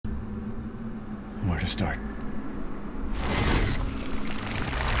to start.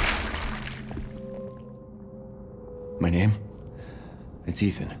 My name? It's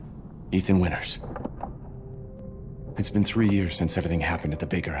Ethan. Ethan Winters. It's been 3 years since everything happened at the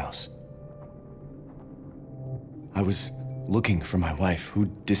Baker house. I was looking for my wife, who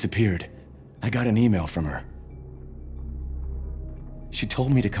disappeared. I got an email from her. She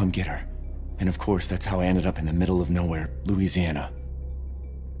told me to come get her. And of course, that's how I ended up in the middle of nowhere, Louisiana.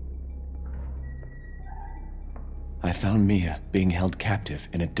 I found Mia being held captive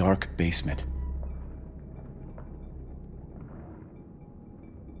in a dark basement.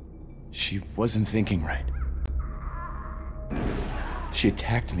 She wasn't thinking right. She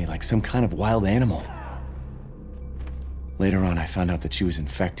attacked me like some kind of wild animal. Later on, I found out that she was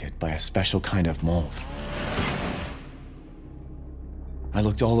infected by a special kind of mold. I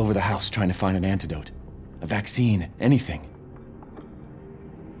looked all over the house trying to find an antidote, a vaccine, anything.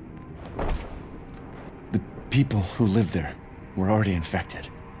 The people who lived there were already infected.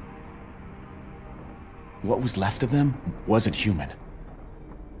 What was left of them wasn't human.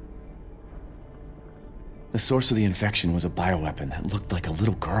 The source of the infection was a bioweapon that looked like a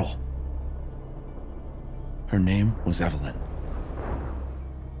little girl. Her name was Evelyn.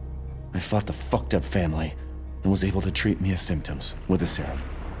 I fought the fucked up family and was able to treat Mia's symptoms with a serum.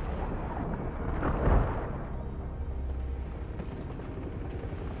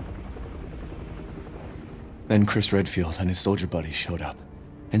 Then Chris Redfield and his soldier buddies showed up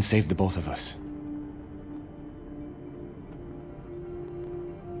and saved the both of us.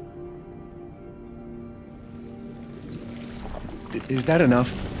 Is that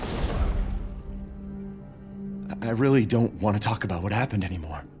enough? I really don't want to talk about what happened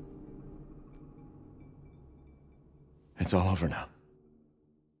anymore. It's all over now.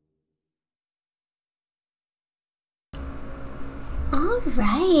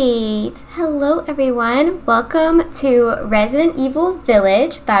 Alright, hello everyone, welcome to Resident Evil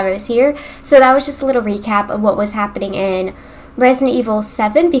Village. Favros here. So that was just a little recap of what was happening in Resident Evil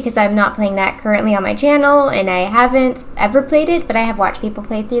 7 because I'm not playing that currently on my channel and I haven't ever played it, but I have watched people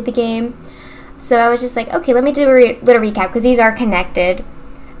play through the game. So I was just like, okay, let me do a little recap because these are connected.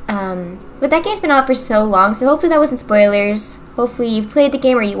 But that game's been out for so long, so hopefully that wasn't spoilers. Hopefully you've played the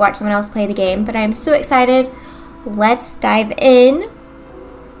game or you watched someone else play the game, but I'm so excited. Let's dive in.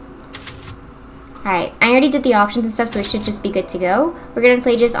 Alright, I already did the options and stuff, so we should just be good to go. We're going to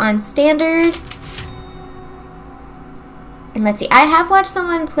play just on standard. And let's see, I have watched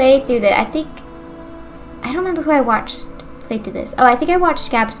someone play through the, I don't remember who I watched play through this. Oh, I think I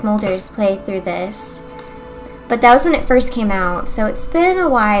watched Gab Smolders play through this. But that was when it first came out, so it's been a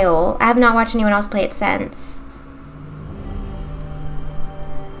while. I have not watched anyone else play it since.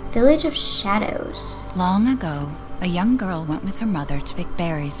 Village of Shadows. Long ago, a young girl went with her mother to pick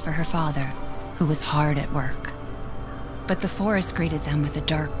berries for her father, who was hard at work. But the forest greeted them with a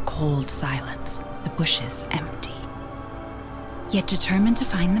dark, cold silence, the bushes empty. Yet determined to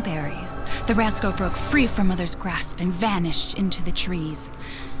find the berries, the rascal broke free from Mother's grasp and vanished into the trees.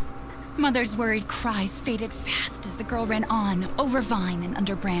 Mother's worried cries faded fast as the girl ran on, over vine and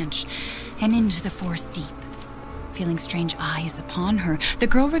under branch, and into the forest deep. Feeling strange eyes upon her, the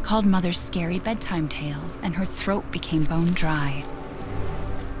girl recalled Mother's scary bedtime tales, and her throat became bone dry.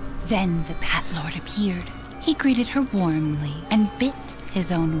 Then the Bat Lord appeared. He greeted her warmly and bit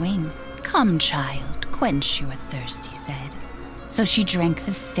his own wing. "Come, child, quench your thirst," he said. So she drank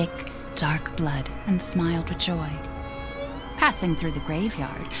the thick, dark blood and smiled with joy. Passing through the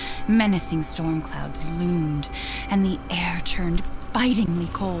graveyard, menacing storm clouds loomed, and the air turned bitingly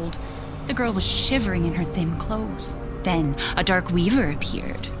cold. The girl was shivering in her thin clothes. Then a dark weaver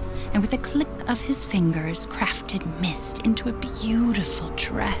appeared, and with a click of his fingers crafted mist into a beautiful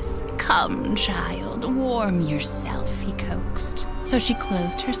dress. "Come, child, warm yourself," he coaxed. So she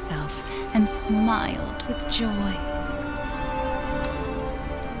clothed herself and smiled with joy.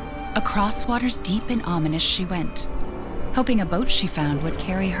 Across waters deep and ominous she went, hoping a boat she found would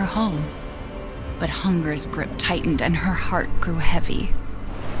carry her home. But hunger's grip tightened and her heart grew heavy.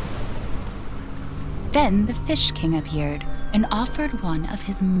 Then the Fish King appeared and offered one of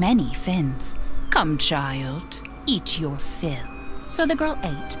his many fins. "Come, child, eat your fill." So the girl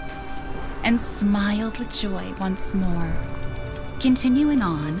ate and smiled with joy once more. Continuing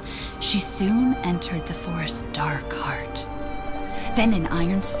on, she soon entered the forest's dark heart. Then an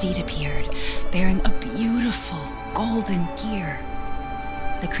iron steed appeared, bearing a beautiful golden gear.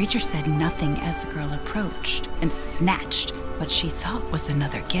 The creature said nothing as the girl approached and snatched what she thought was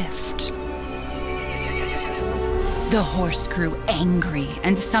another gift. The horse grew angry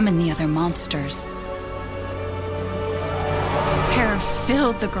and summoned the other monsters. Terror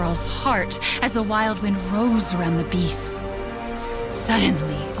filled the girl's heart as the wild wind rose around the beast.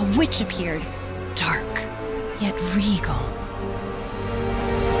 Suddenly, a witch appeared, dark, yet regal.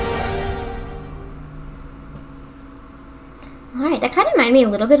 Alright, that kind of reminded me a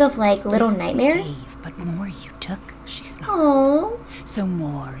little bit of like Little Gifts we Nightmares. gave, but more you took, she snarled. Oh, So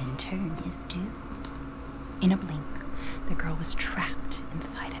more in turn is due. In a blink, the girl was trapped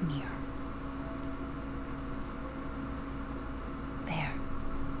inside a mirror. There.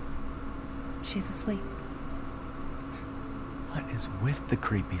 She's asleep. What is with the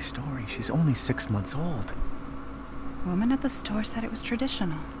creepy story? She's only 6 months old. Woman at the store said it was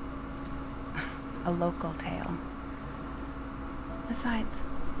traditional. A local tale. Besides,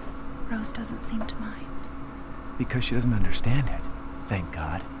 Rose doesn't seem to mind. Because she doesn't understand it. Thank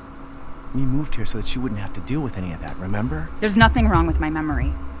God. We moved here so that she wouldn't have to deal with any of that, remember? There's nothing wrong with my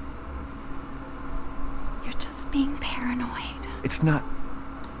memory. You're just being paranoid. It's not...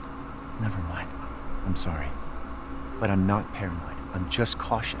 Never mind. I'm sorry. But I'm not paranoid. I'm just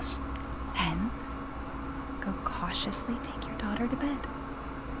cautious. Then, go cautiously take your daughter to bed.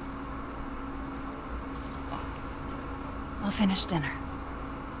 I'll finish dinner.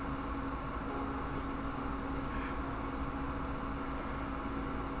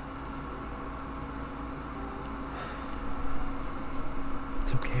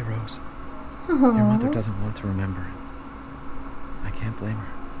 It's okay, Rose. Aww. Your mother doesn't want to remember it. I can't blame her.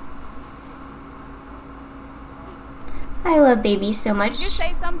 I love babies so much. Did you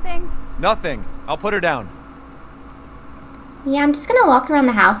say something? Nothing. I'll put her down. Yeah, I'm just gonna walk around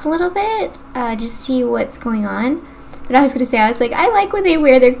the house a little bit, just see what's going on. But I was gonna say, I was like, I like when they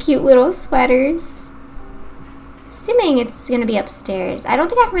wear their cute little sweaters. Assuming it's gonna be upstairs. I don't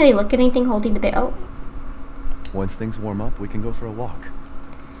think I can really look at anything holding the bit. Oh, Once things warm up, we can go for a walk.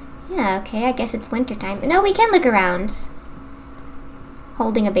 yeah, okay, I guess it's wintertime. No, we can look around.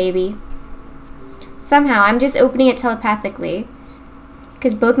 Holding a baby. Somehow, I'm just opening it telepathically.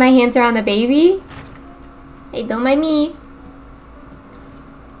 Because both my hands are on the baby. Hey, don't mind me.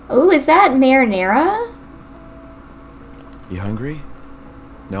 Oh, is that marinara? You hungry?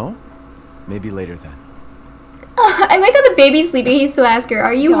 No? Maybe later then. Oh, I like how the baby's sleeping. He still asks her,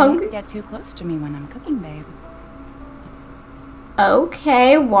 are you hungry? Don't get too close to me when I'm cooking, babe.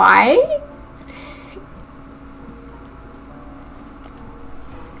 Okay, why?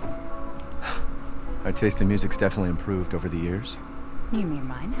 Our taste in music's definitely improved over the years. You mean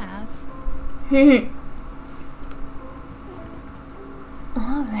mine has.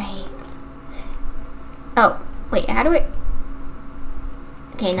 Alright. Oh, wait, how do I...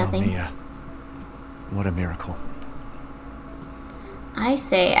 Okay, nothing. Oh, Mia. What a miracle. I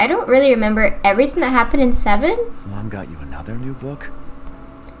say, I don't really remember everything that happened in 7. Mom got you another new book?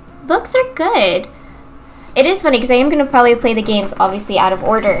 Books are good. It is funny, because I am going to probably play the games, obviously, out of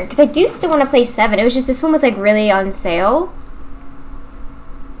order. Because I do still want to play 7. It was just this one was, like, really on sale.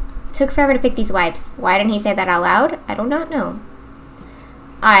 Took forever to pick these wipes. Why didn't he say that out loud? I do not know.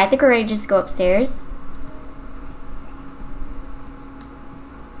 Alright, I think we're ready to just go upstairs.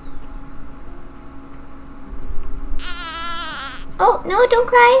 Oh, no, don't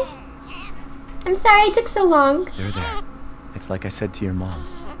cry. I'm sorry it took so long. They're there. It's like I said to your mom.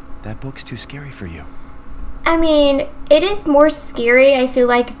 That book's too scary for you. I mean, it is more scary, I feel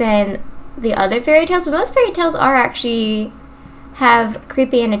like, than the other fairy tales. But most fairy tales are actually have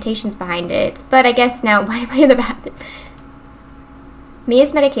creepy annotations behind it. But I guess now, why am I in the bathroom?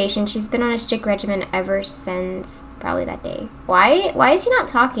 Mia's medication. She's been on a strict regimen ever since probably that day. Why is he not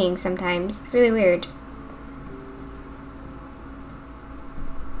talking sometimes? It's really weird.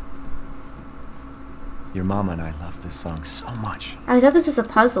 Your mama and I love this song so much. I thought this was a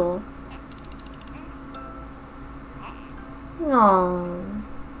puzzle. Oh.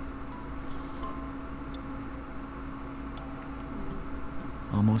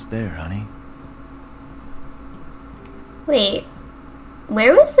 Almost there, honey. Wait.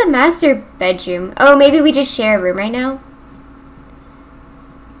 Where was the master bedroom? Oh, maybe we just share a room right now?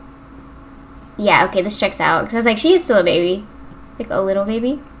 Yeah, okay, this checks out. Because I was like, she is still a baby. Like a little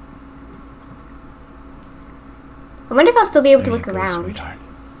baby. I wonder if I'll still be able to There look you go, around. sweetheart.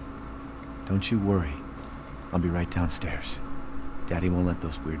 Don't you worry. I'll be right downstairs. Daddy won't let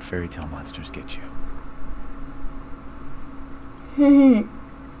those weird fairy tale monsters get you.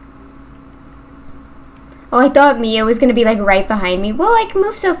 Oh, I thought Mia was going to be like right behind me. Whoa, I can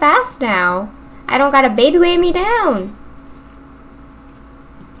move so fast now. I don't got a baby weighing me down.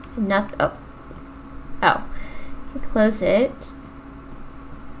 Nothing. Oh. Oh. Close it.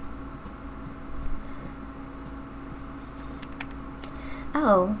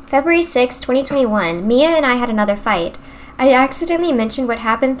 Oh, February 6, 2021. Mia and I had another fight. I accidentally mentioned what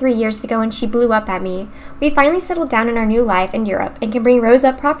happened 3 years ago and she blew up at me. We finally settled down in our new life in Europe and can bring Rose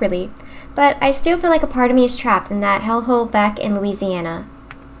up properly. But I still feel like a part of me is trapped in that hellhole back in Louisiana.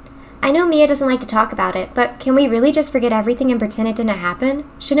 I know Mia doesn't like to talk about it, but can we really just forget everything and pretend it didn't happen?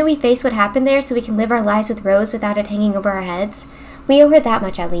 Shouldn't we face what happened there so we can live our lives with Rose without it hanging over our heads? We owe her that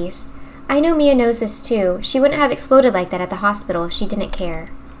much at least. I know Mia knows this too. She wouldn't have exploded like that at the hospital if she didn't care.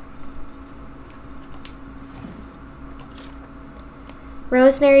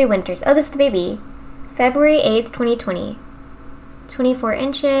 Rosemary Winters. Oh, this is the baby. February 8th, 2020. 24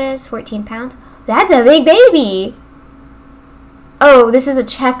 inches, 14 pounds. That's a big baby! Oh, this is a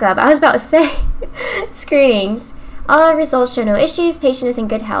checkup. I was about to say. Screenings. All our results show no issues. Patient is in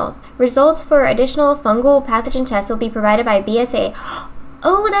good health. Results for additional fungal pathogen tests will be provided by BSA.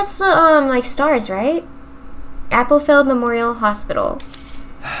 Oh, that's like STARS, right? Applefield Memorial Hospital.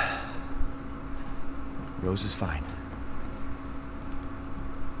 Rose is fine.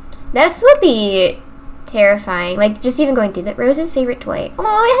 This would be terrifying. Like, just even going through that. Rose's favorite toy. Oh,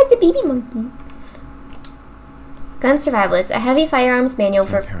 it has the baby monkey. Gun Survivalist, a heavy firearms manual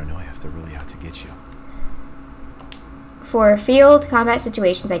for paranoia if they're really out to get you. For field combat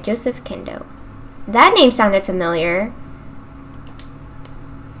situations by Joseph Kendo. That name sounded familiar.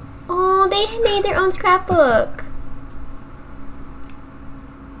 Oh, they made their own scrapbook.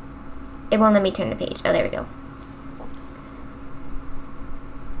 It won't let me turn the page. Oh, there we go.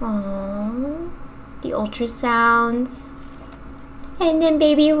 Aww. The ultrasounds. And then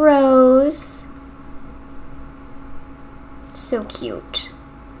baby Rose. So cute.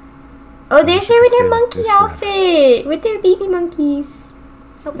 Oh, there's her with their monkey outfit. With their baby monkeys.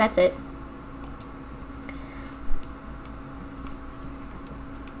 Oh, that's it.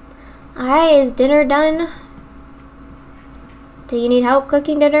 Alright, is dinner done? Do you need help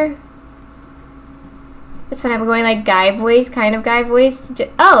cooking dinner? That's when I'm going like guy voice, kind of guy voice.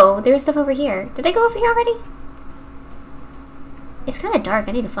 Oh, there's stuff over here. Did I go over here already? It's kind of dark.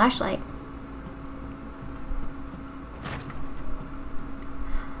 I need a flashlight.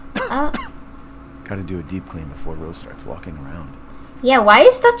 Gotta do a deep clean before Rose starts walking around. Yeah, why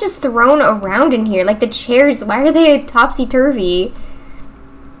is stuff just thrown around in here? Like the chairs, why are they topsy-turvy?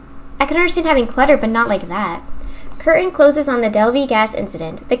 I can understand having clutter, but not like that. Curtain closes on the Delvey gas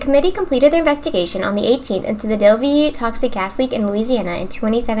incident. The committee completed their investigation on the 18th into the Delvey toxic gas leak in Louisiana in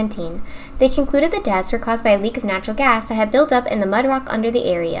 2017. They concluded the deaths were caused by a leak of natural gas that had built up in the mud rock under the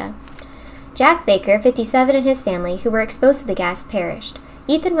area. Jack Baker, 57, and his family, who were exposed to the gas, perished.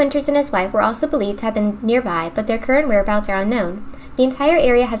 Ethan Winters and his wife were also believed to have been nearby, but their current whereabouts are unknown. The entire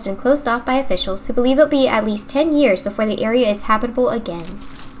area has been closed off by officials who believe it will be at least 10 years before the area is habitable again.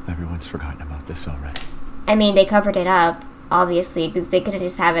 Everyone's forgotten about this already. I mean, they covered it up, obviously, because they couldn't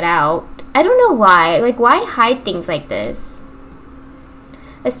just have it out. I don't know why. Like, why hide things like this?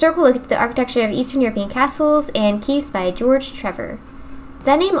 A historical look at the architecture of Eastern European castles and keeps by George Trevor.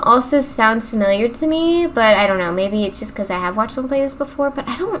 That name also sounds familiar to me, but I don't know. Maybe it's just because I have watched someone play this before, but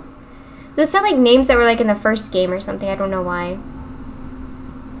I don't... Those sound like names that were like in the first game or something. I don't know why.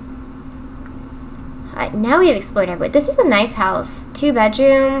 Alright, now we have explored everywhere. This is a nice house.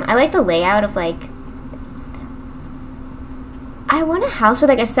 2-bedroom. I like the layout of like... I want a house with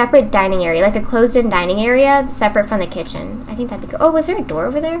like a separate dining area, like a closed-in dining area separate from the kitchen. I think that'd be good. Oh, was there a door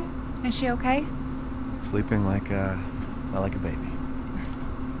over there? Is she okay? Sleeping like a baby.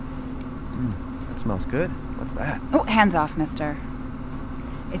 That smells good. What's that? Oh, hands off, mister.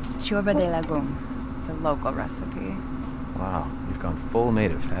 It's churba de legume. It's a local recipe. Wow, you've gone full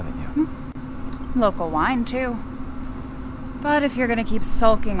native, haven't you? Local wine, too. But if you're gonna keep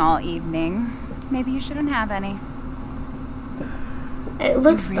sulking all evening, maybe you shouldn't have any. It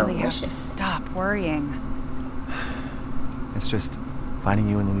looks you really delicious. Have to stop worrying. It's just finding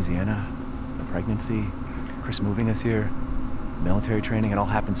you in Louisiana, the pregnancy, Chris moving us here, military training, it all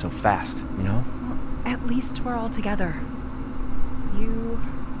happened so fast, you know? Well, at least we're all together. You,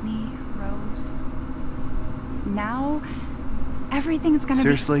 me, Rose. Now, everything's gonna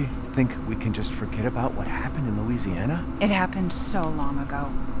Seriously? Think we can just forget about what happened in Louisiana? It happened so long ago.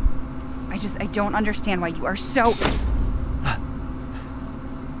 I don't understand why you are so...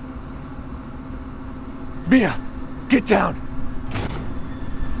 Mia! Get down!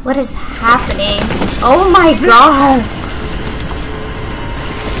 What is happening? Oh my god!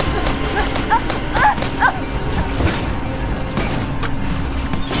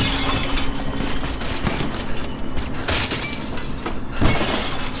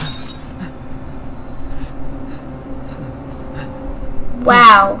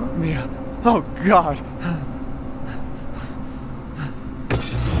 Wow. Mia. Oh god.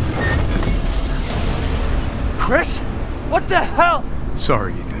 Chris? What the hell?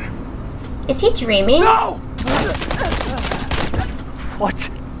 Sorry, Ethan. Is he dreaming? No! What?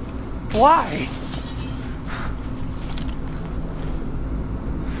 Why?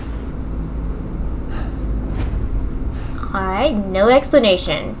 Alright, no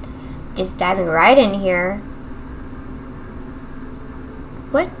explanation. Just diving right in here.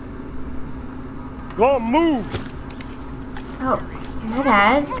 What? Go move! Oh, my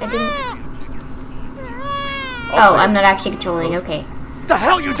bad. I didn't... Oh, I'm not actually controlling. Okay. What the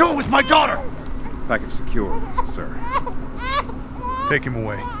hell are you doing with my daughter? Package secure, sir. Take him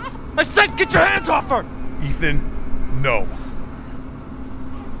away. I said get your hands off her! Ethan, no.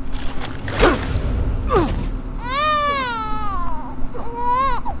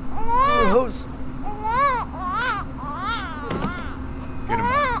 Rose. Get him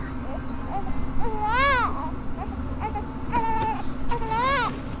out.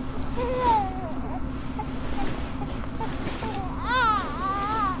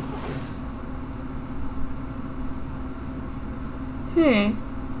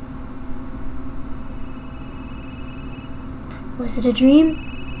 Was it a dream?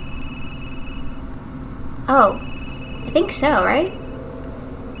 Oh, I think so, right?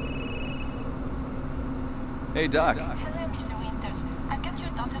 Hey, Doc. Hello, Mr. Winters. I've got your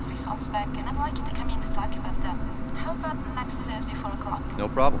daughter's results back, and I'd like you to come in to talk about them. How about next Thursday, 4 o'clock? No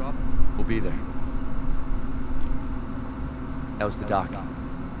problem. We'll be there. That was the doc.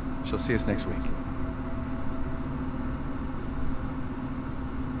 She'll see us next week.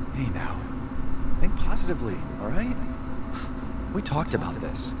 Hey, now. Think positively, all right? We talked about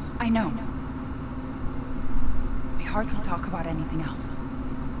this. I know. We hardly talk about anything else.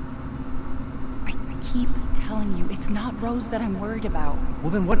 I keep telling you, it's not Rose that I'm worried about. Well,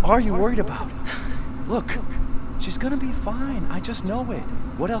 then what are you worried about? Look, she's gonna be fine. I just know it.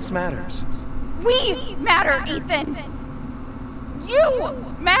 What else matters? We matter, Ethan! You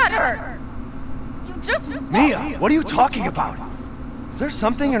matter! You just... Mia, what are you talking about? Is there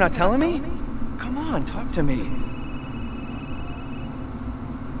something you're not telling me? Come on, talk to me.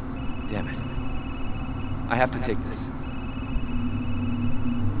 Damn it. I have to take this.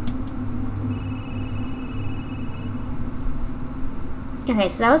 Okay,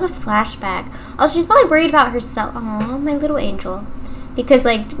 so that was a flashback. Oh, she's probably worried about herself. Oh, my little angel. Because,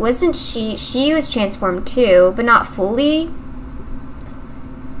 like, wasn't she was transformed too, but not fully.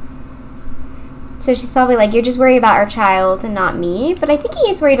 So she's probably like, you're just worried about our child and not me. But I think he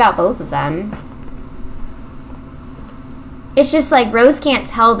is worried about both of them. It's just like, Rose can't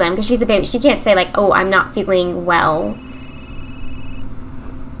tell them because she's a baby. She can't say like, oh, I'm not feeling well.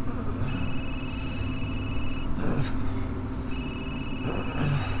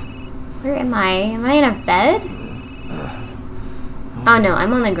 Where am I? Am I in a bed? Oh no,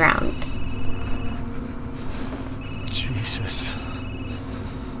 I'm on the ground. Jesus.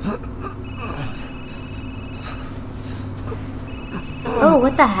 Oh,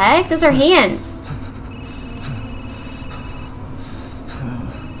 what the heck? Those are hands.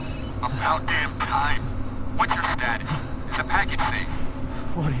 About damn time. What's your status? Is the package safe?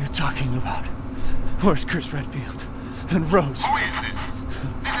 What are you talking about? Where's Chris Redfield? And Rose? Who is this? This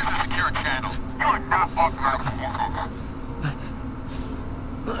is a secure channel. You are not authorized to walk over.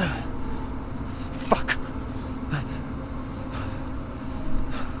 Fuck.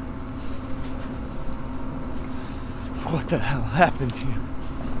 What the hell happened here?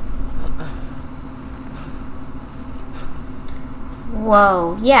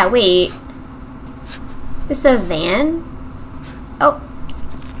 Whoa. Yeah, wait. This is a van? Oh.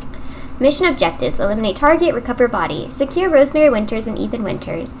 Mission objectives. Eliminate target, recover body. Secure Rosemary Winters and Ethan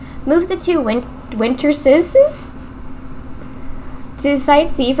Winters. Move the two Winterses to Site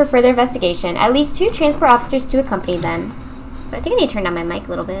C for further investigation. At least 2 transport officers to accompany them. So I think I need to turn down my mic a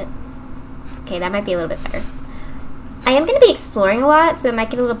little bit. Okay, that might be a little bit better. I am going to be exploring a lot, so it might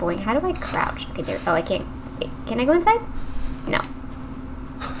get a little boring. How do I crouch? Okay, there. Oh, I can't. Wait, can I go inside? No.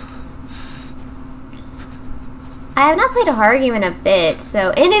 I have not played a horror game in a bit,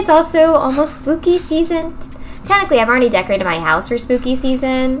 so... And it's also almost spooky season. Technically, I've already decorated my house for spooky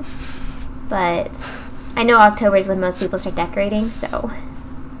season. But I know October is when most people start decorating, so...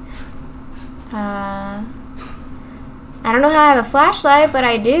 I don't know how I have a flashlight, but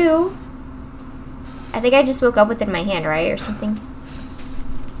I do. I think I just woke up with it in my hand, right? Or something.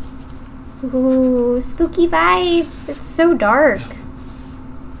 Ooh, spooky vibes. It's so dark.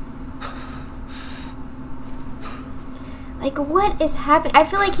 Like, what is happening? I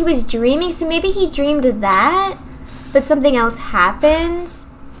feel like he was dreaming, so maybe he dreamed that, but something else happened.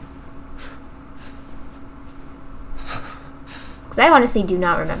 Because I honestly do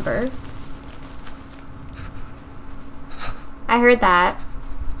not remember. I heard that.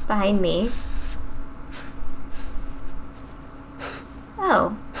 Behind me.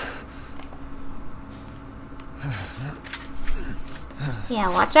 Oh. Yeah,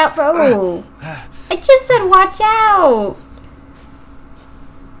 watch out for... Oh! I just said watch out!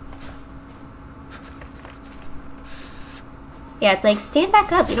 Yeah, it's like, stand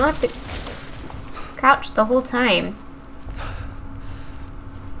back up. You don't have to crouch the whole time.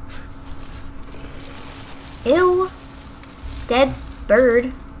 Ew. Dead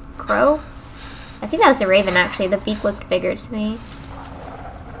bird. Crow? I think that was a raven, actually. The beak looked bigger to me.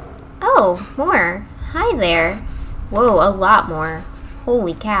 Oh, more. Hi there. Whoa, a lot more.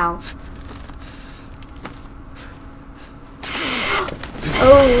 Holy cow.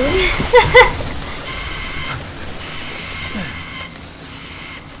 Oh.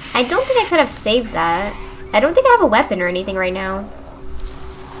 I don't think I could have saved that. I don't think I have a weapon or anything right now.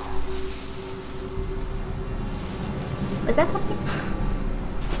 Was that something?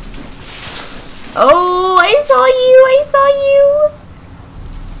 Oh, I saw you! I saw you!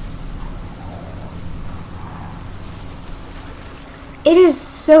 It is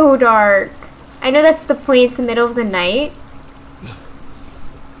so dark. I know that's the point, it's the middle of the night.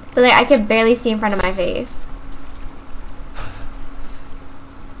 But like, I could barely see in front of my face.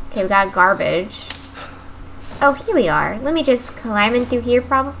 Okay, we got garbage. Oh, here we are. Let me just climb in through here,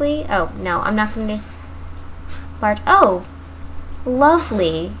 probably. Oh, no, I'm not gonna just barge. Oh,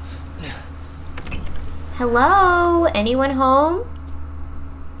 lovely. Hello? Anyone home?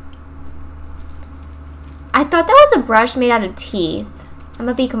 I thought that was a brush made out of teeth. I'm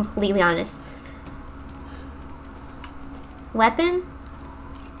gonna be completely honest. Weapon?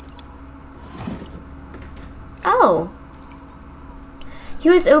 Oh. He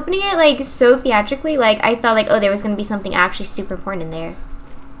was opening it like so theatrically, like I thought like, oh, there was gonna be something actually super important in there.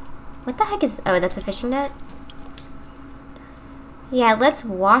 What the heck is, oh, that's a fishing net? Yeah, let's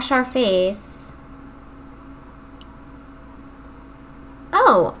wash our face.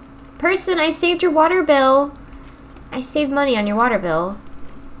 Oh, person, I saved your water bill. I saved money on your water bill.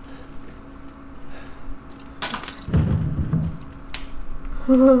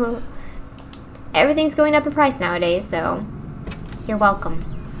 Everything's going up in price nowadays, so you're welcome.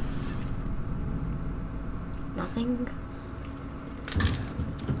 Nothing.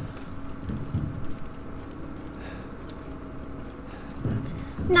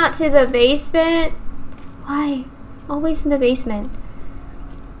 Not to the basement. Why? Always in the basement.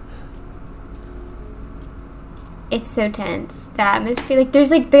 It's so tense. The atmosphere, like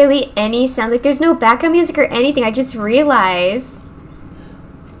there's like barely any sound. Like there's no background music or anything. I just realized.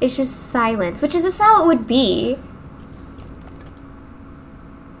 It's just silence, which is just how it would be.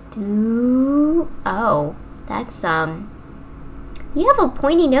 Ooh, oh, that's, you have a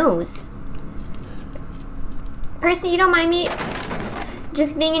pointy nose. Person, you don't mind me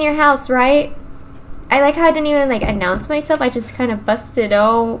just being in your house, right? I like how I didn't even, like, announce myself. I just kind of busted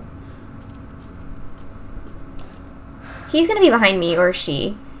out. He's gonna be behind me, or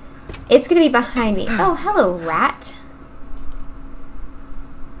she. It's gonna be behind me. Oh, hello, rat.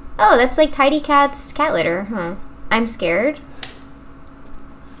 Oh, that's like Tidy Cat's cat litter, huh? I'm scared.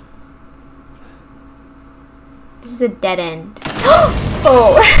 This is a dead end.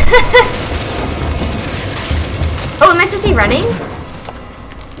 Oh! Oh, am I supposed to be running?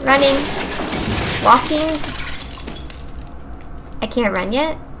 Running. Walking. I can't run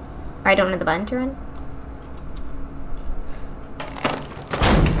yet. Or I don't have the button to run.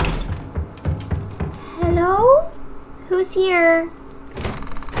 Hello? Who's here?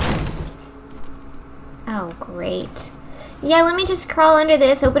 Oh, great. Yeah, let me just crawl under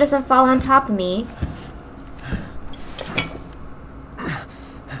this. Hope it doesn't fall on top of me.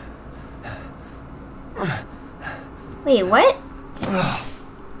 Wait, what?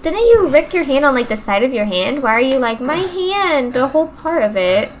 Didn't you rick your hand on, like, the side of your hand? Why are you like, my hand? The whole part of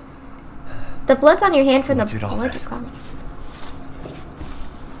it. The blood's on your hand from the blood.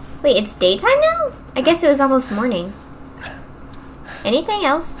 Wait, it's daytime now? I guess it was almost morning. Anything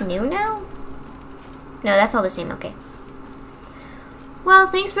else new now? No, that's all the same. Okay. Well,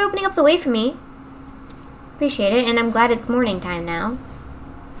 thanks for opening up the way for me. Appreciate it, and I'm glad it's morning time now.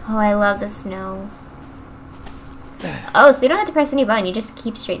 Oh, I love the snow. Oh, so you don't have to press any button. You just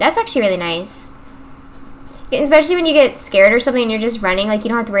keep straight. That's actually really nice. Especially when you get scared or something and you're just running. Like, you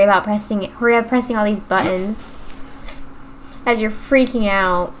don't have to worry about pressing all these buttons as you're freaking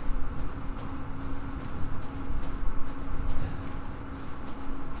out.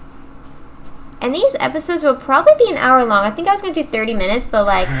 And these episodes will probably be an hour long. I think I was going to do 30 minutes, but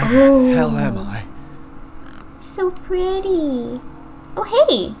like, oh. Hell am I? So pretty. Oh,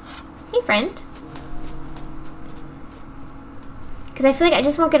 hey. Hey, friend. Because I feel like I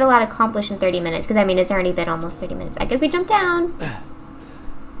just won't get a lot accomplished in 30 minutes. Because, I mean, it's already been almost 30 minutes. I guess we jump down.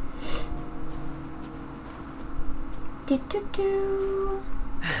 Do-do-do.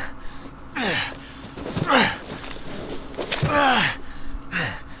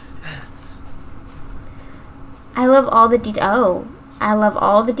 I love all the I love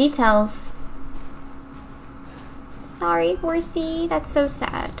all the details. Sorry, horsey. That's so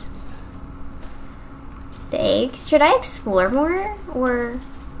sad. The eggs. Should I explore more? Or...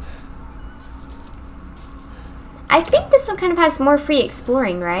 I think this one kind of has more free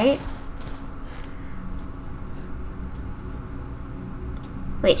exploring, right?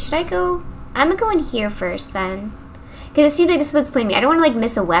 Wait, should I go? I'm gonna go in here first then. Because it seems like this is what's pointing me. I don't want to like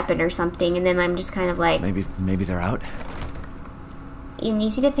miss a weapon or something and then I'm just kind of like... Maybe they're out? You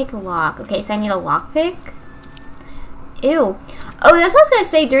need to pick a lock. Okay, so I need a lock pick. Ew. Oh, that's what I was gonna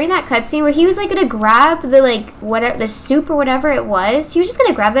say during that cutscene where he was like gonna grab the like whatever the soup or whatever it was. He was just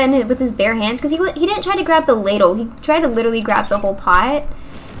gonna grab that with his bare hands because he didn't try to grab the ladle. He tried to literally grab the whole pot.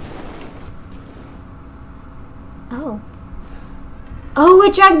 Oh. Oh,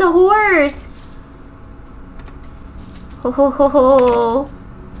 it dragged the horse. Ho ho ho ho.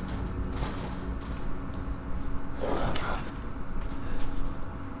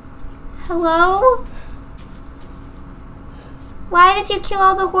 Hello? Why did you kill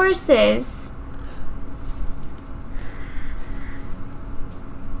all the horses?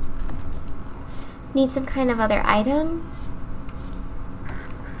 Need some kind of other item?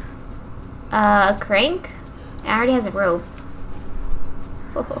 A crank? It already has a rope.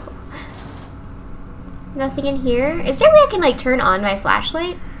 Nothing in here? Is there a way I can like turn on my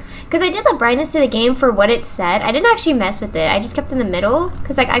flashlight? Because I did the brightness to the game for what it said. I didn't actually mess with it. I just kept it in the middle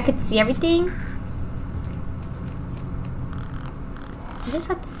because like I could see everything. What is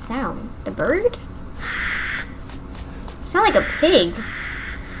that sound? The bird? Sound like a pig.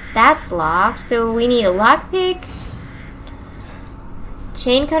 That's locked. So we need a lockpick.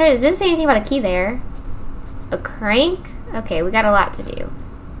 Chain cutter. It didn't say anything about a key there. A crank. Okay, we got a lot to do.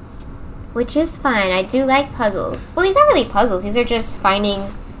 Which is fine. I do like puzzles. Well, these aren't really puzzles. These are just finding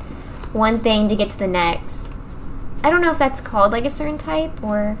one thing to get to the next. I don't know if that's called like a certain type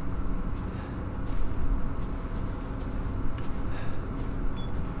or...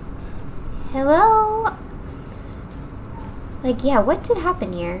 Hello? Like, yeah, what did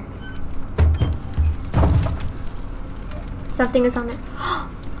happen here? Something is on there.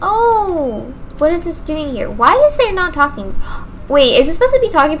 Oh! What is this doing here? Why is there not talking? Wait, is it supposed to be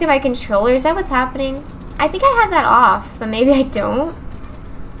talking through my controller? Is that what's happening? I think I have that off, but maybe I don't.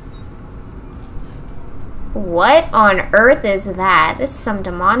 What on earth is that? This is some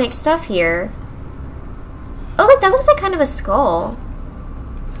demonic stuff here. Oh, look, that looks like kind of a skull.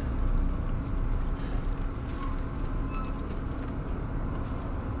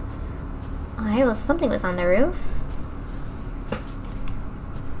 Alright, well, something was on the roof.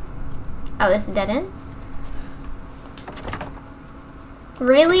 Oh, this is dead end?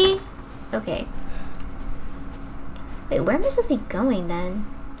 Really? Okay. Wait, where am I supposed to be going then?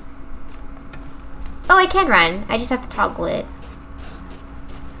 Oh, I can run. I just have to toggle it.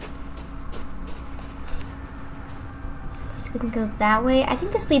 So we can go that way. I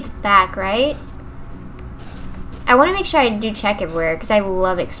think this leads back, right? I want to make sure I do check everywhere because I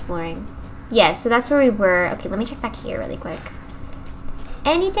love exploring. Yes, so that's where we were. Okay, let me check back here really quick.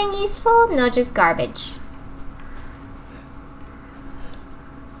 Anything useful? No, just garbage.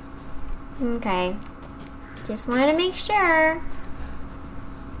 Okay. Just wanted to make sure.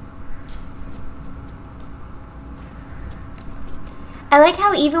 I like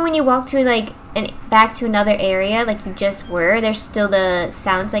how even when you walk to like back to another area like you just were, there's still the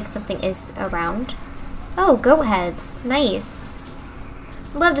sounds like something is around. Oh, goat heads. Nice.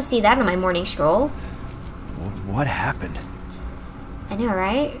 Love to see that on my morning stroll. What happened? I know,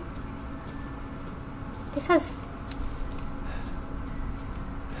 right? This has...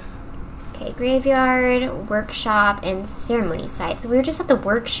 Okay, graveyard, workshop, and ceremony site. So we were just at the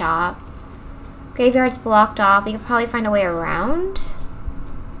workshop. Graveyard's blocked off. We could probably find a way around.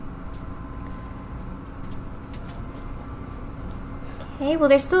 Okay, well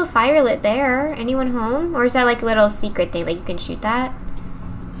there's still a fire lit there. Anyone home? Or is that like a little secret thing, like you can shoot that?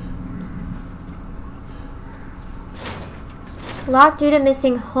 Locked due to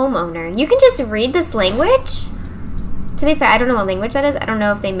missing homeowner. You can just read this language? To be fair, I don't know what language that is. I don't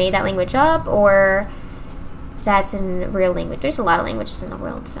know if they made that language up or that's in real language. There's a lot of languages in the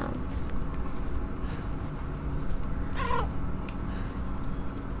world, so.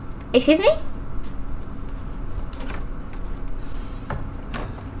 Excuse me?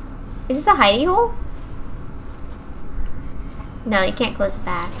 Is this a hidey hole? No, you can't close the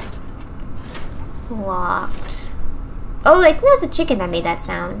back. Locked. Oh, I think there was a chicken that made that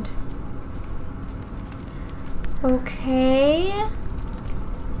sound. Okay.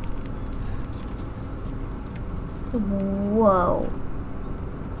 Whoa.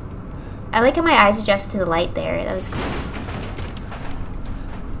 I like how my eyes adjusted to the light there. That was cool.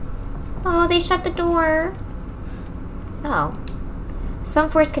 Oh, they shut the door. Oh. Some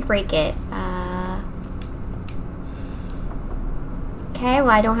force could break it. Okay,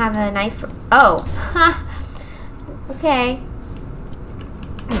 well, I don't have a knife. Oh. Okay.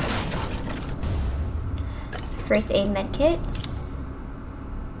 First aid med kits.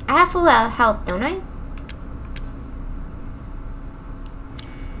 I have full health, don't I?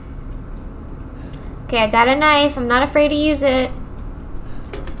 Okay, I got a knife. I'm not afraid to use it.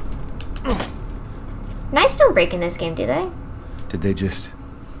 Knives don't break in this game, do they? Did they just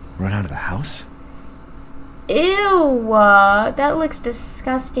run out of the house? Ew, that looks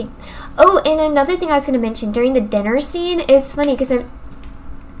disgusting. Oh, and another thing I was going to mention, during the dinner scene, it's funny because the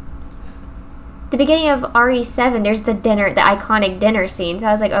beginning of RE7, there's the iconic dinner scene. So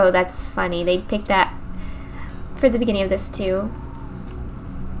I was like, oh, that's funny. They picked that for the beginning of this too.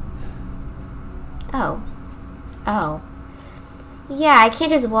 Oh. Oh. Yeah, I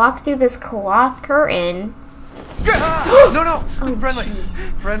can't just walk through this cloth curtain. No, no! Oh, Friendly.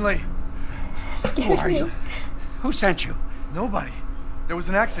 jeez. Friendly. Scared Who are me. you? Who sent you? Nobody. There was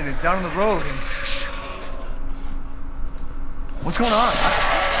an accident down on the road and... What's going on?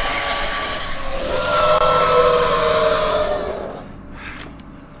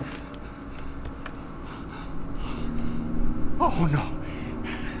 Oh, no.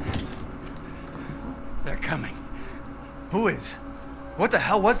 They're coming. Who is? What the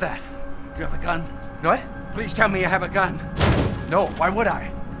hell was that? You have a gun? What? Please tell me you have a gun. No, why would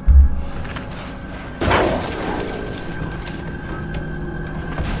I?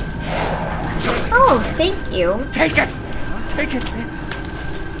 Oh, thank you. Take it! Take it!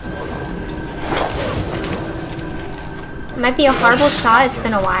 It might be a horrible shot. It's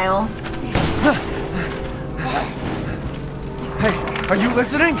been a while. Hey, are you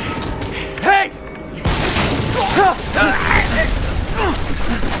listening? Hey!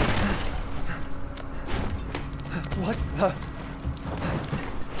 What the?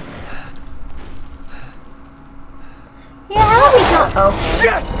 Yeah, how about we don't... Oh.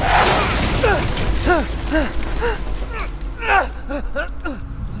 Shit!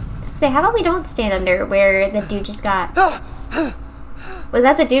 Say, how about we don't stand under where the dude just got... Was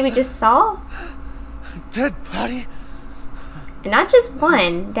that the dude we just saw? Dead body? And not just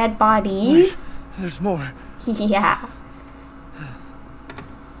one. Dead bodies. There's more. Yeah.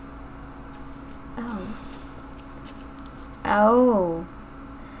 Oh. Oh.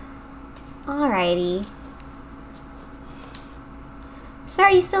 Alrighty. Sir,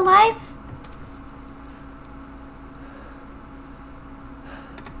 are you still alive?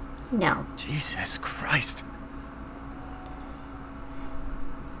 No. Jesus Christ.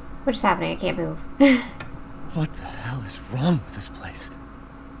 What is happening? I can't move. What the hell is wrong with this place?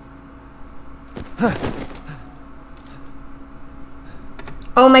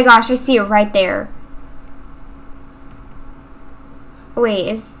 Oh my gosh, I see it right there.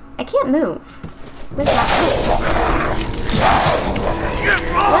 Wait, I can't move. What is happening?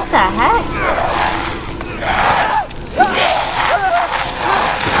 What the heck?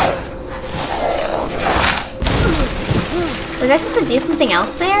 Was I supposed to do something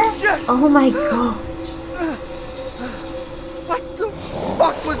else there? Oh my gosh. What the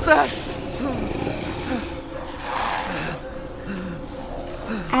fuck was that?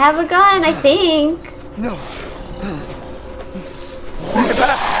 I have a gun, I think. No. Send it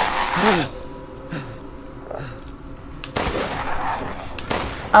back.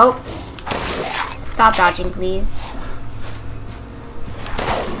 Oh. Stop dodging, please.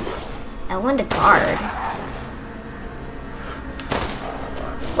 I want to guard.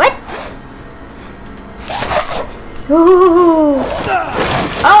 What? Ooh.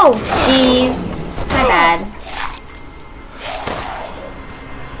 Oh, jeez. My bad.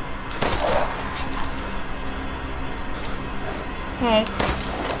 Okay.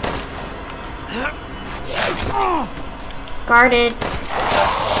 Guarded.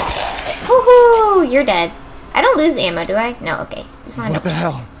 Woohoo! You're dead. I don't lose ammo, do I? No, okay. Just wanted What to the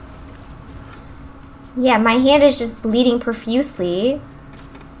hell? Yeah, my hand is just bleeding profusely.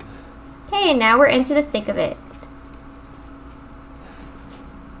 Hey, now we're into the thick of it.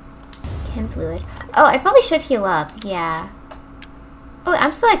 Chem fluid. Oh, I probably should heal up. Yeah. Oh,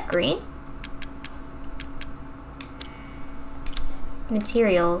 I'm still at green?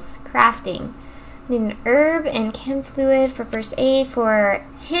 Materials. Crafting. Need an herb and chem fluid for first aid, for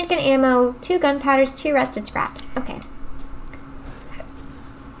handgun ammo, 2 gunpowders, 2 rusted scraps. Okay.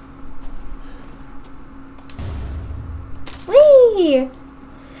 Whee!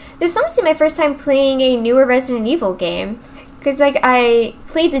 This is honestly my first time playing a newer Resident Evil game. Because, like, I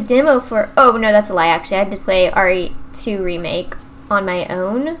played the demo for... Oh, no, that's a lie, actually. I did play RE2 Remake on my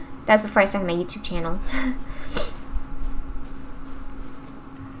own. That was before I started my YouTube channel.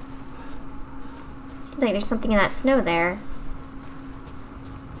 Seems like there's something in that snow there.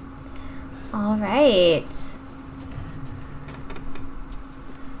 Alright.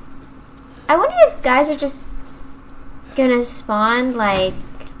 I wonder if guys are just gonna spawn, like...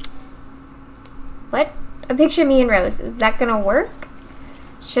 What? A picture of me and Rose. Is that gonna work?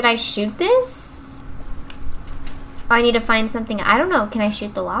 Should I shoot this? Oh, I need to find something. I don't know. Can I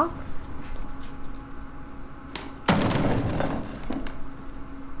shoot the lock?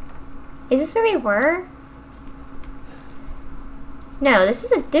 Is this where we were? No, this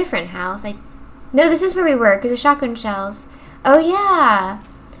is a different house. No, this is where we were because of shotgun shells. Oh, yeah.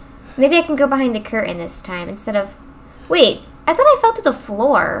 Maybe I can go behind the curtain this time instead of... Wait, I thought I fell to the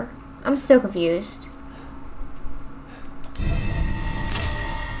floor. I'm so confused.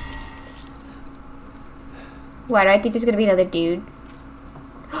 What? I think there's gonna be another dude.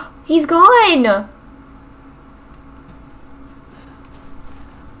 He's gone!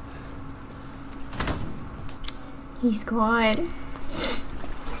 He's gone.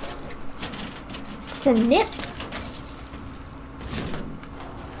 Snips.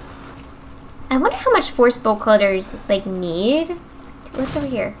 I wonder how much force bolt cutters, like, need. What's over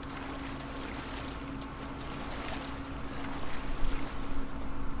here?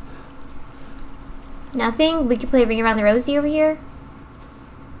 Nothing? We could play Ring Around the Rosie over here?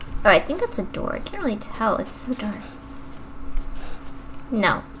 Oh, I think that's a door. I can't really tell. It's so dark.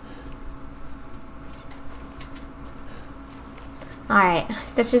 No. Alright.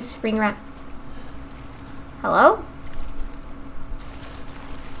 Let's just ring around. Hello?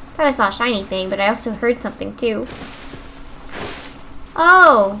 Thought I saw a shiny thing, but I also heard something too.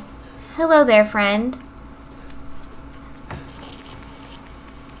 Oh! Hello there, friend.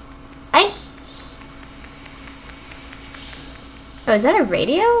 Oh, is that a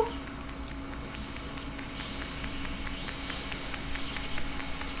radio?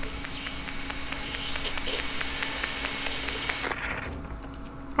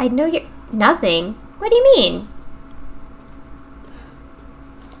 I know you're... Nothing? What do you mean?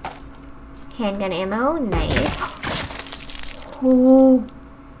 Handgun ammo, nice. Oh.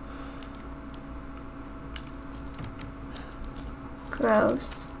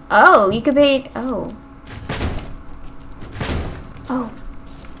 Gross. Oh, you could pay... Oh. Oh.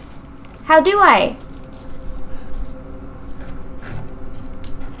 How do I?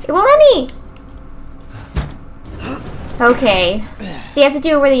 It won't let me! Okay. So you have to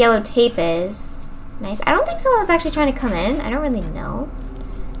do it where the yellow tape is. Nice. I don't think someone was actually trying to come in. I don't really know.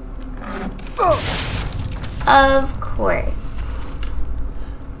 Of course.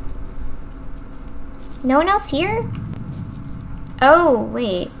 No one else here? Oh,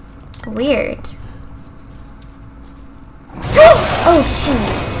 wait. Weird. Oh,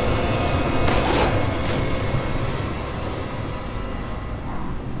 jeez.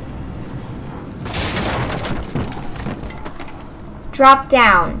 Drop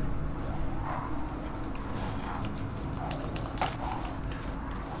down.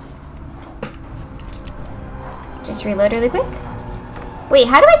 Just reload really quick. Wait,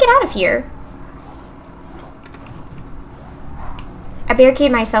 how do I get out of here? I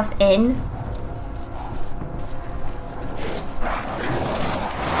barricade myself in.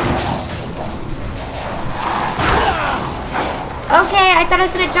 Okay, I thought I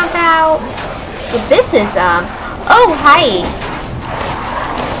was gonna jump out. But this is, oh, hi.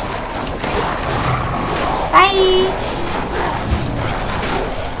 Bye.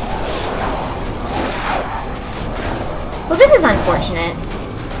 Well, this is unfortunate.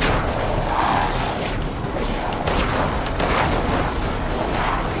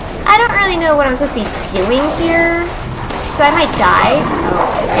 I don't really know what I'm supposed to be doing here, so I might die. Oh,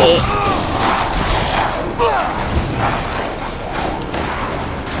 great.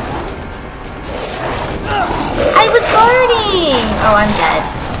 I was guarding! Oh, I'm dead.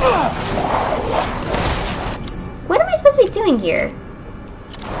 What am I supposed to be doing here?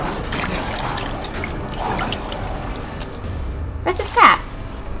 Where's this crap?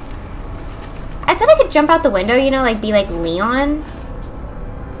 I thought I could jump out the window, you know, like be like Leon.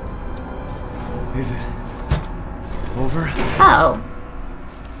 Is it over? Oh.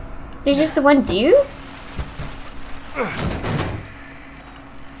 There's just the one dude?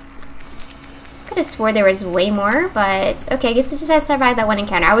 Could have swore there was way more, but okay, I guess it just had to survive that one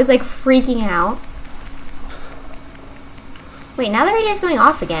encounter. I was like freaking out. Wait, now the radio's going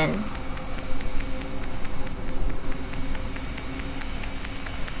off again.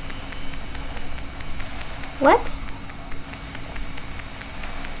 What?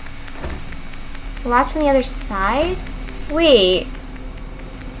 Locked from the other side? Wait.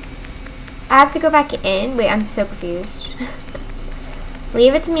 I have to go back in? Wait, I'm so confused.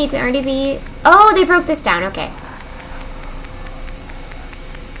 Leave it to me to already be... Oh, they broke this down. Okay.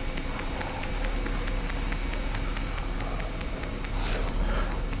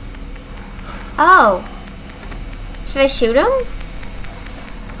 Oh. Should I shoot him?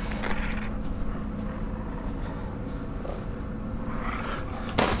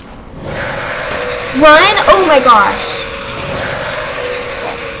 Run? Oh my gosh.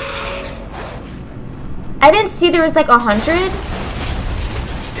 I didn't see there was like 100.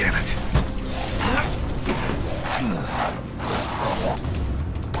 Damn it.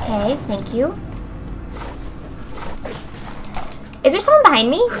 Okay, thank you. Is there someone behind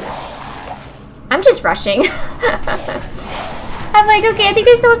me? I'm just rushing. I'm like, okay, I think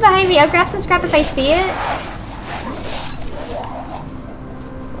there's someone behind me. I'll grab some scrap if I see it.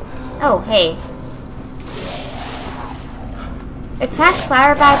 Oh, hey. Attack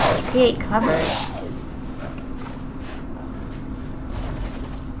flower bats to create cover.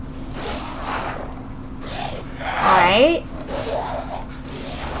 Alright.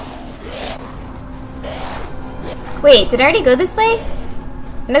 Wait, did I already go this way?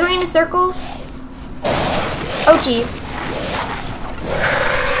 Am I going in a circle? Oh, jeez.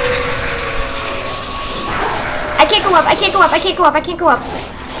 I can't go up, I can't go up, I can't go up, I can't go up.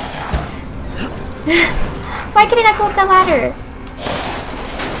 Why could I not go up that ladder?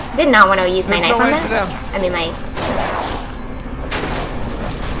 Did not want to use my knife on that. I mean, my...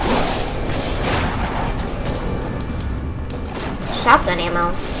 shotgun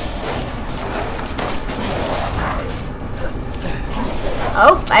ammo.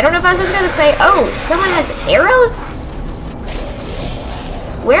 Oh, I don't know if I'm supposed to go this way. Oh, someone has arrows?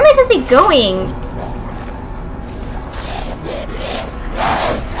 Where am I supposed to be going?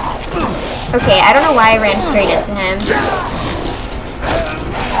 Okay, I don't know why I ran straight into him.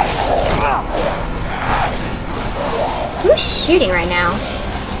 Who's shooting right now?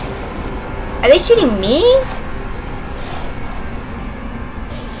 Are they shooting me?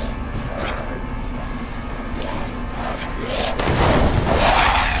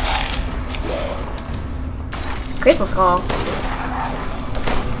 Crystal Skull.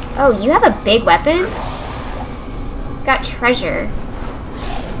 Oh, you have a big weapon? Got treasure.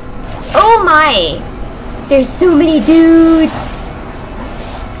 Oh my! There's so many dudes!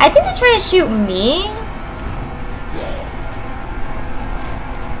 I think they're trying to shoot me.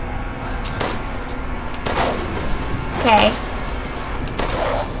 Okay.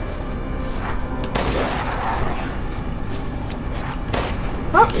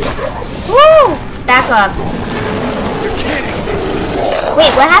 Oh! Woo! Back up.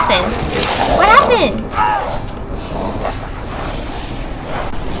 Wait, what happened? What happened?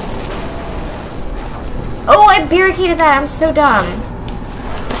 Oh, I barricaded that. I'm so dumb.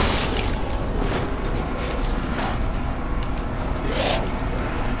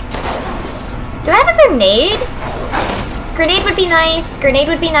 Do I have a grenade? Grenade would be nice. Grenade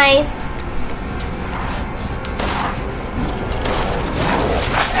would be nice.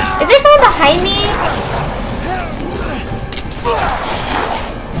 Is there someone behind me?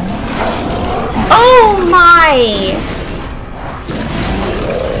 Oh my!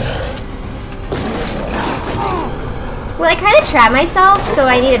 Well, I kind of trapped myself, so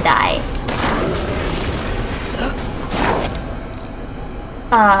I need to die.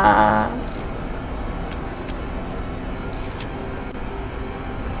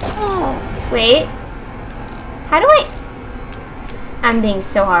 Wait. How do I... I'm being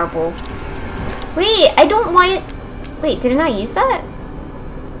so horrible. Wait, I don't want... Wait, did I not use that?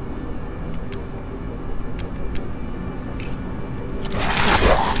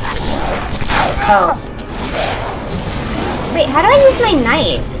 Oh. Wait, how do I use my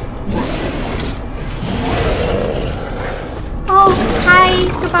knife? Oh, hi,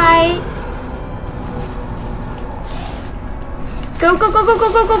 goodbye. Go, go, go, go, go,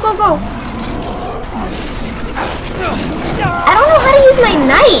 go, go, go, go. I don't know how to use my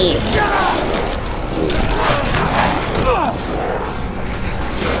knife.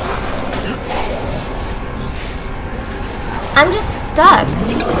 I'm just stuck.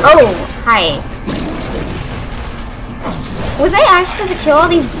 Oh, hi. Was I actually supposed to kill all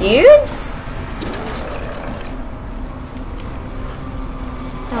these dudes?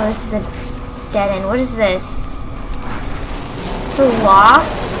 Oh, this is a dead end. What is this? It's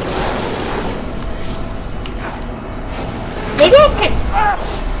locked. Maybe I could...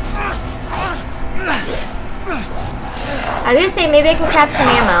 I was gonna say, maybe I can craft some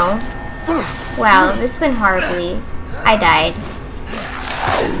ammo. Wow, this went horribly. I died.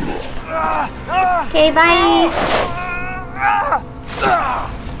 Okay, bye!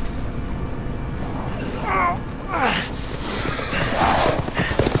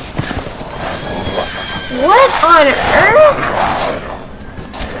 What on earth?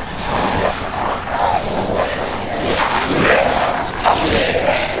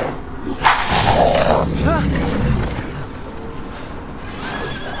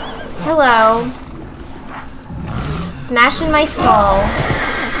 Hello. Smashing my skull.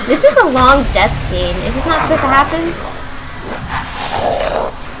 This is a long death scene. Is this not supposed to happen?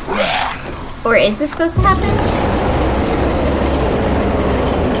 Or is this supposed to happen?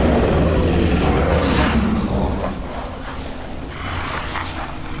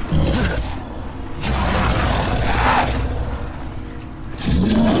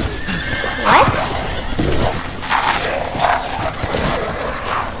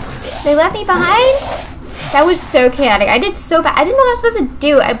 They left me behind? That was so chaotic. I did so bad. I didn't know what I was supposed to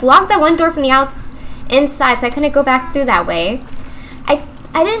do. I blocked that one door from the inside, so I couldn't go back through that way.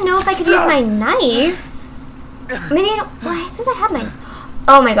 I didn't know if I could use my knife. Maybe I don't... Well, it says I have my...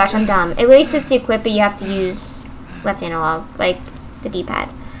 Oh my gosh, I'm dumb. It literally says to equip it, you have to use left analog, like the D-pad.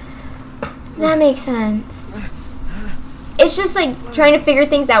 That makes sense. It's just like trying to figure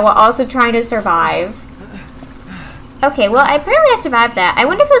things out while also trying to survive. Okay, well, apparently I survived that. I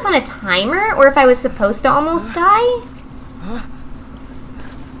wonder if it was on a timer or if I was supposed to almost die.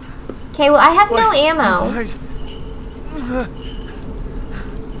 Okay, well, I have no ammo.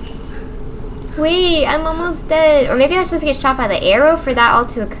 Wait, I'm almost dead. Or maybe I was supposed to get shot by the arrow for that all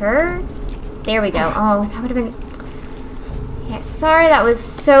to occur. There we go. Oh, that would have been... Yeah, sorry, that was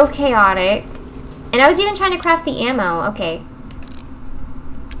so chaotic. And I was even trying to craft the ammo. Okay.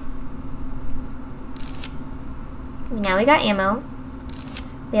 Now we got ammo.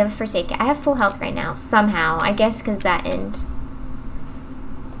 We have a first aid kit. I have full health right now, somehow. I guess because that end.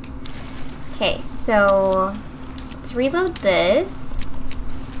 Okay, so let's reload this.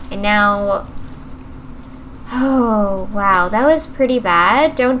 And now... Oh, wow. That was pretty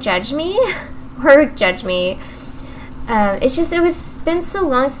bad. Don't judge me. Or judge me. It's just, it's been so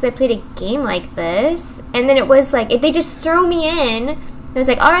long since I played a game like this. And then it was like, they just throw me in. It was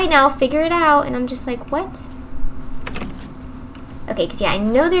like, alright now, figure it out. And I'm just like, what? Okay, because yeah, I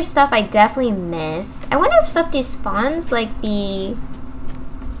know there's stuff I definitely missed. I wonder if stuff despawns, like the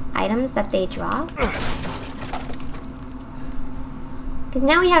items that they drop. Because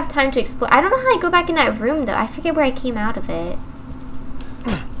now we have time to explore. I don't know how I go back in that room, though. I forget where I came out of it.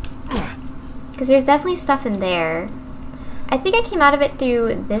 Because there's definitely stuff in there. I think I came out of it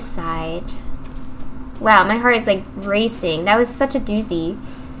through this side. Wow, my heart is like racing. That was such a doozy.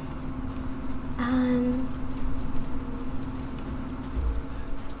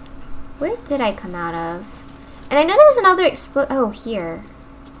 Where did I come out of? And I know there was another oh, here.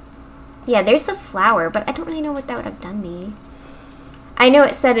 Yeah, there's the flower, but I don't really know what that would have done me. I know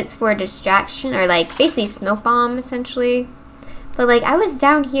it said it's for a distraction, or like basically smoke bomb, essentially. But like, I was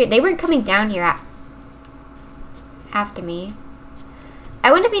down here. They weren't coming down here after me.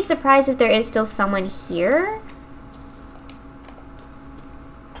 I wouldn't be surprised if there is still someone here.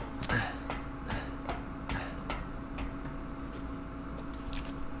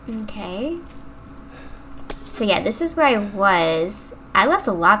 Okay. So yeah, this is where I was. I left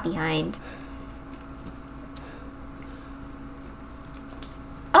a lot behind.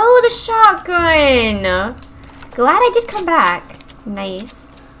 Oh, the shotgun! Glad I did come back.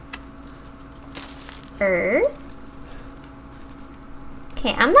 Nice. Okay,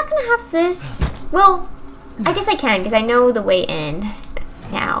 I'm not gonna have this. Well, I guess I can because I know the way in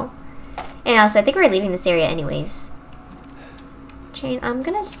now. And also, I think we're leaving this area anyways. Chain. I'm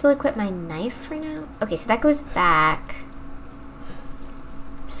gonna still equip my knife for now. Okay, so that goes back.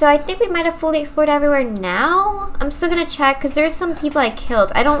 So I think we might have fully explored everywhere now. I'm still gonna check because there's some people I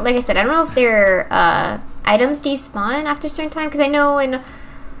killed. I don't, like I said, I don't know if their items despawn after a certain time because I know in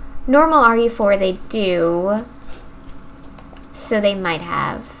normal RE4 they do. So they might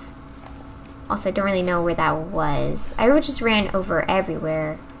have. Also, I don't really know where that was. I just ran over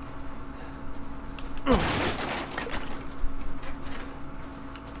everywhere.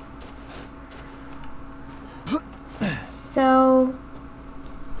 So,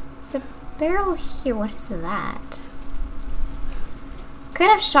 there's a barrel here. What is that? Could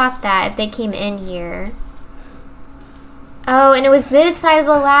have shot that if they came in here. Oh, and it was this side of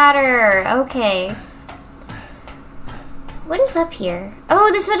the ladder. Okay. What is up here?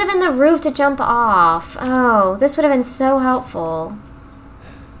 Oh, this would have been the roof to jump off. Oh, this would have been so helpful.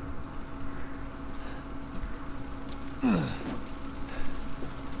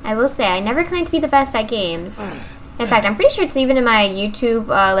 I will say, I never claim to be the best at games. In fact, I'm pretty sure it's even in my YouTube,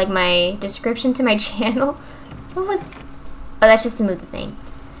 like my description to my channel. What was... Oh, that's just to move the thing.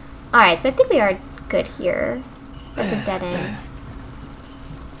 Alright, so I think we are good here. There's a dead end.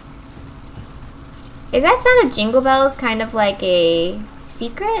 Is that sound of jingle bells kind of like a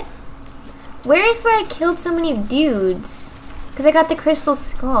secret? Where is where I killed so many dudes? Because I got the crystal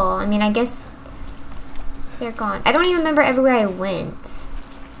skull. I mean, I guess they're gone. I don't even remember everywhere I went.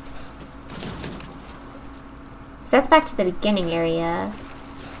 So that's back to the beginning area.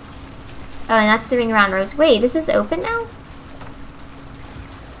 Oh, and that's the ring around Rose. Wait, this is open now?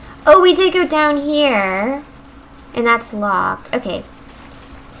 Oh, we did go down here. And that's locked. Okay.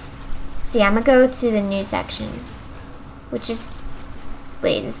 See, I'm gonna go to the new section. Which is...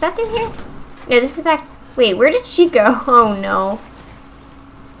 Wait, is that through here? No, this is back... Wait, where did she go? Oh, no.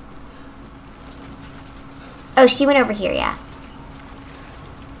 Oh, she went over here, yeah.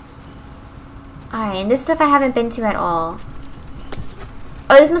 Alright, and this stuff I haven't been to at all.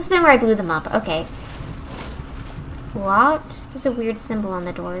 Oh, this must have been where I blew them up. Okay. Locked? There's a weird symbol on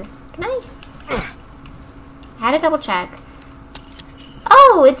the door. Can I had to double check.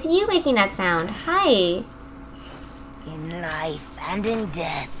 Oh, it's you making that sound. Hi. In life and in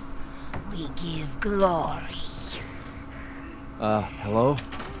death, we give glory. Hello?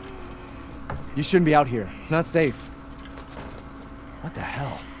 You shouldn't be out here. It's not safe. What the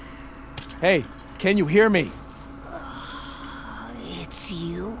hell? Hey, can you hear me? It's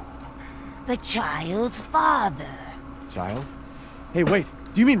you, the child's father. Child? Hey, wait.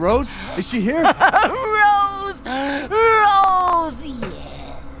 Do you mean Rose? Is she here? Rose! Rose,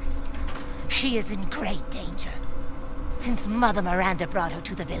 yes. She is in great danger. Since Mother Miranda brought her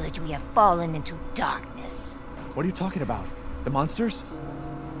to the village, we have fallen into darkness. What are you talking about? The monsters?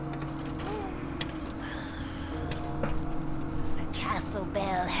 The castle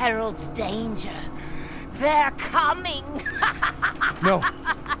bell heralds danger. They're coming! No.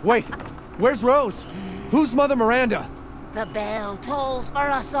 Wait. Where's Rose? Who's Mother Miranda? The bell tolls for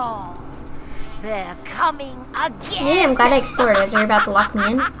us all. They're coming again! Yeah, I'm glad I explored as you're about to lock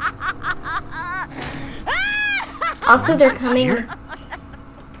me in. Also, they're coming... Does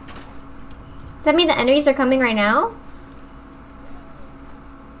that mean the enemies are coming right now?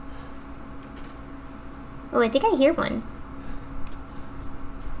 Oh, I think I hear one.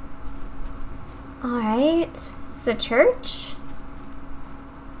 Alright. Is this a church?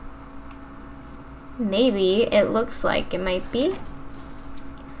 Maybe. It looks like it might be.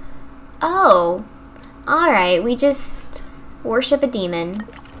 Oh. Alright, we just worship a demon.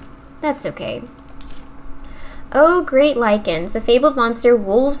 That's okay. Oh, great lichens, the fabled monster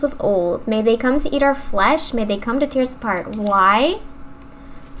wolves of old. May they come to eat our flesh. May they come to tear us apart. Why?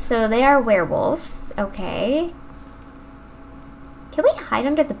 So they are werewolves. Okay. Can we hide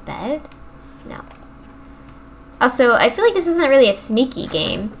under the bed? No. Also, I feel like this isn't really a sneaky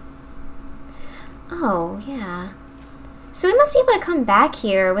game. Oh, yeah. So we must be able to come back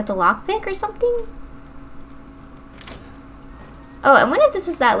here with the lockpick or something? Oh, I wonder if this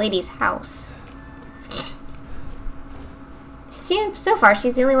is that lady's house. So far,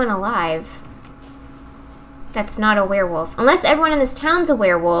 she's the only one alive. That's not a werewolf. Unless everyone in this town's a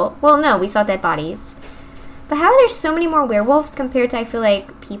werewolf. Well, no, we saw dead bodies. But how are there so many more werewolves compared to, I feel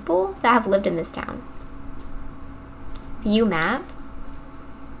like, people that have lived in this town? View map.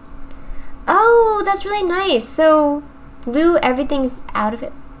 Oh, that's really nice. So, blue, everything's out of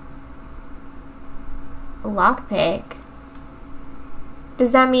it. Lockpick.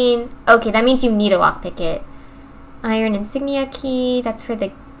 Does that mean... Okay, that means you need a lockpick it. Iron insignia key. That's for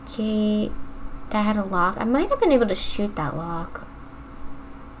the gate. That had a lock. I might have been able to shoot that lock.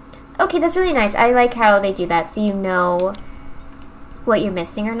 Okay, that's really nice. I like how they do that so you know what you're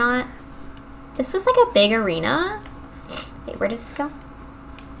missing or not. This looks like a big arena. Wait, where does this go?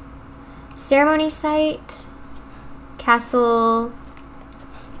 Ceremony site. Castle.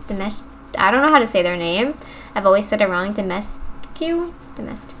 I don't know how to say their name. I've always said it wrong. Domescu.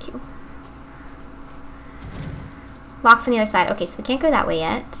 Lock from the other side. Okay, so we can't go that way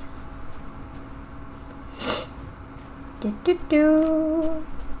yet.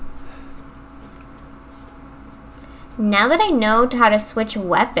 Now that I know how to switch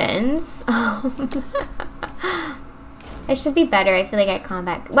weapons, I should be better, I feel like, at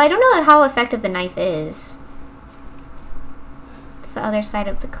combat. Well, I don't know how effective the knife is. It's the other side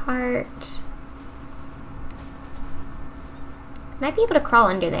of the cart. Might be able to crawl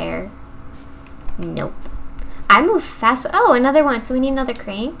under there. Nope. I move fast. Oh, another one. So we need another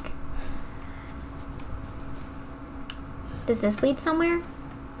crank. Does this lead somewhere?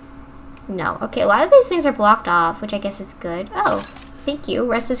 No. Okay, a lot of these things are blocked off, which I guess is good. Oh, thank you.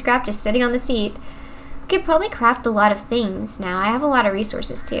 Rest of scrap just sitting on the seat. We could probably craft a lot of things now. I have a lot of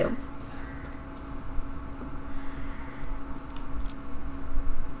resources too.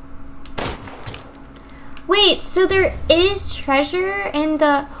 Wait, so there is treasure in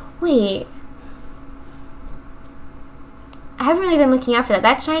the... Wait. I haven't really been looking out for that.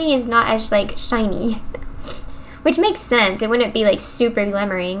 That shiny is not as, like, shiny. Which makes sense. It wouldn't be, like, super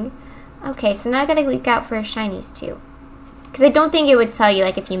glimmering. Okay, so now I gotta look out for shinies, too. Because I don't think it would tell you,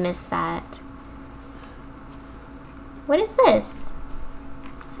 like, if you missed that. What is this?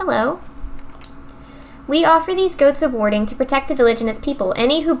 Hello. We offer these goats a warding to protect the village and its people.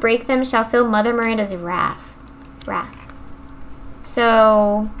 Any who break them shall feel Mother Miranda's wrath.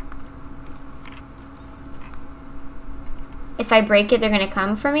 So, if I break it, they're gonna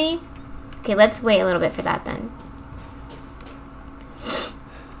come for me? Okay, let's wait a little bit for that then.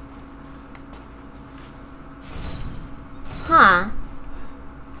 Huh.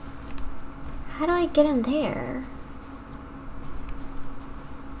 How do I get in there?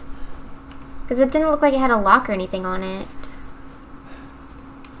 Because it didn't look like it had a lock or anything on it.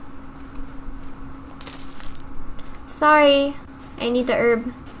 Sorry, I need the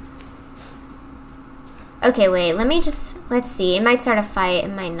herb. Okay, wait, let's see. It might start a fight, it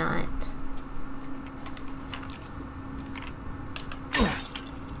might not.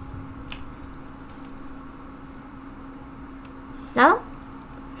 No?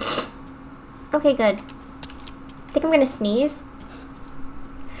 Okay, good. I think I'm gonna sneeze.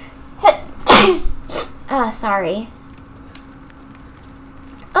 Sorry.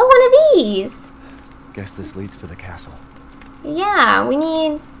 Oh, one of these! Guess this leads to the castle. Yeah, we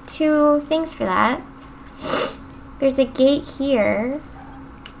need 2 things for that. There's a gate here.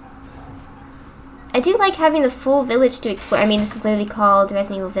 I do like having the full village to explore. I mean, this is literally called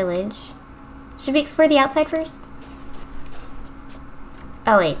Resident Evil Village. Should we explore the outside first?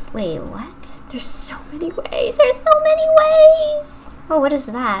 Oh, wait, what? There's so many ways. There's so many ways. Oh, what is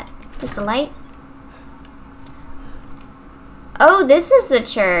that? Just a light? Oh, this is the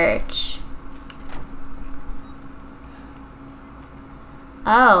church.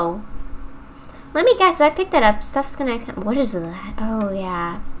 Oh. Let me guess, if I pick that up, stuff's gonna come. What is that? Oh,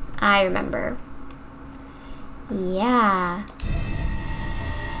 yeah. I remember. Yeah.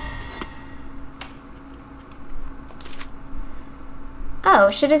 Oh,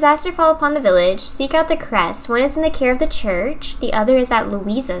 should disaster fall upon the village, seek out the crest. One is in the care of the church, the other is at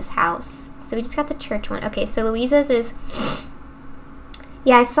Louisa's house. So we just got the church one. Okay, so Louisa's is...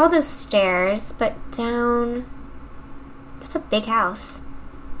 Yeah, I saw those stairs, but down... That's a big house.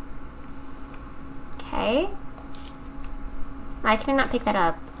 Okay. Why can I not pick that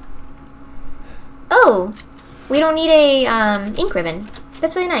up? Oh! We don't need a ink ribbon.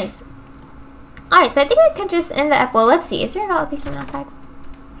 That's really nice. Alright, so I think I could just end the episode. Well, let's see. Is there about to be something outside?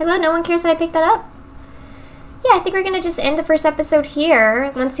 Hello, no one cares that I picked that up? Yeah, I think we're gonna just end the first episode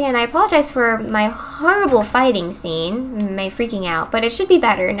here. Once again, I apologize for my horrible fighting scene, my freaking out, but it should be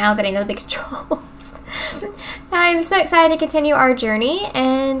better now that I know the controls. I'm so excited to continue our journey,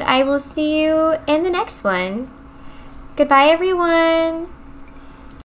 and I will see you in the next one. Goodbye, everyone.